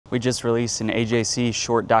We just released an AJC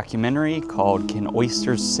short documentary called Can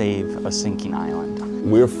Oysters Save a Sinking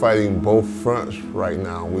Island? We're fighting both fronts right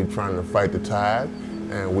now. We're trying to fight the tide,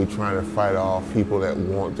 and we're trying to fight off people that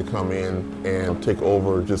want to come in and take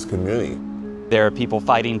over this community. There are people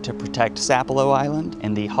fighting to protect Sapelo Island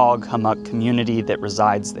and the Hog Hammock community that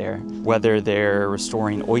resides there, whether they're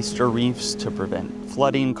restoring oyster reefs to prevent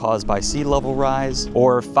flooding caused by sea level rise,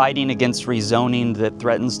 or fighting against rezoning that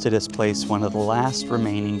threatens to displace one of the last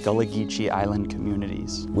remaining Gullah Geechee Island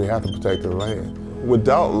communities. We have to protect the land.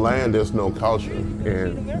 Without land, there's no culture,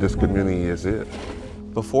 and this community is it.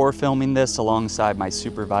 Before filming this alongside my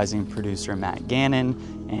supervising producer Matt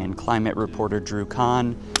Gannon and climate reporter Drew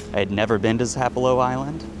Kahn, I had never been to Sapelo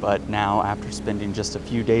Island, but now after spending just a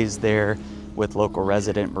few days there with local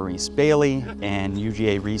resident Maurice Bailey and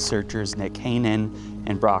UGA researchers Nick Hanen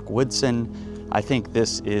and Brock Woodson, I think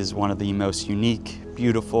this is one of the most unique,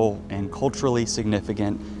 beautiful, and culturally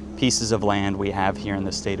significant pieces of land we have here in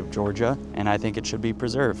the state of Georgia, and I think it should be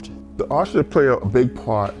preserved. The oysters play a big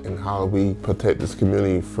part in how we protect this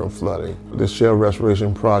community from flooding. The shell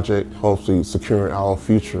restoration project hopes to secure our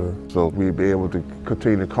future, so we'll be able to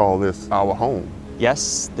continue to call this our home.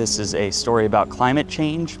 Yes, this is a story about climate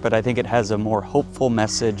change, but I think it has a more hopeful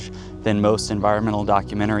message than most environmental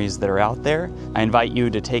documentaries that are out there. I invite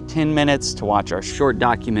you to take 10 minutes to watch our short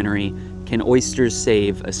documentary, Can Oysters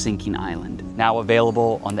Save a Sinking Island? Now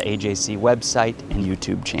available on the AJC website and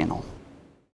YouTube channel.